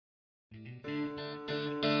Here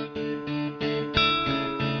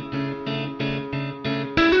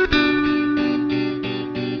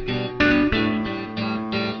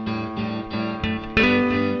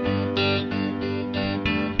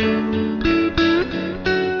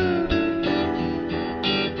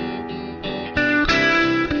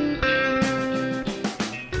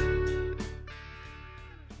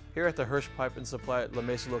at the Hirsch Pipe and Supply at La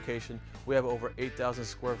Mesa location, we have over 8,000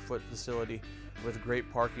 square foot facility with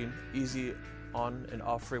great parking, easy on and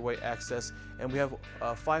off freeway access, and we have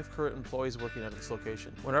 5 current employees working at this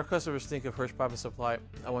location. When our customers think of Hirsch Pipe and Supply,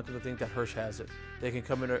 I want them to think that Hirsch has it. They can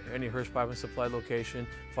come into any Hirsch Pipe and Supply location,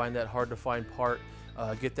 find that hard to find part,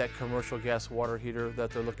 get that commercial gas water heater that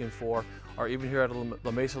they're looking for, or even here at a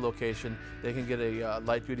La Mesa location, they can get a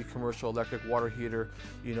light duty commercial electric water heater,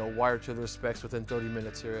 wired to their specs within 30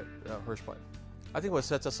 minutes here at Hirsch Pipe. I think what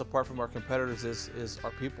sets us apart from our competitors is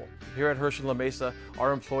our people. Here at Hirsch and La Mesa,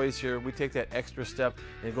 our employees here, we take that extra step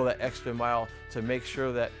and go that extra mile to make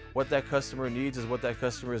sure that what that customer needs is what that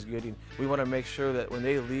customer is getting. We want to make sure that when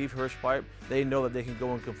they leave Hirsch Pipe, they know that they can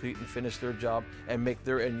go and complete and finish their job and make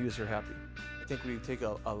their end user happy. I think we take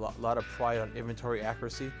a lot of pride on inventory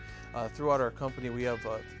accuracy. Throughout our company, we have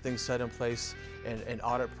things set in place and an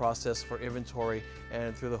audit process for inventory,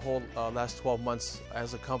 and through the whole last 12 months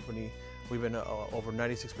as a company, we've been over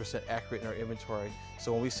 96% accurate in our inventory.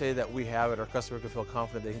 So when we say that we have it, our customer can feel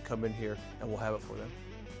confident they can come in here and we'll have it for them.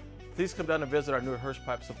 Please come down and visit our new Hirsch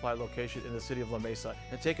Pipe Supply location in the city of La Mesa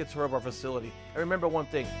and take a tour of our facility. And remember one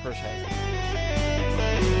thing, Hirsch has it.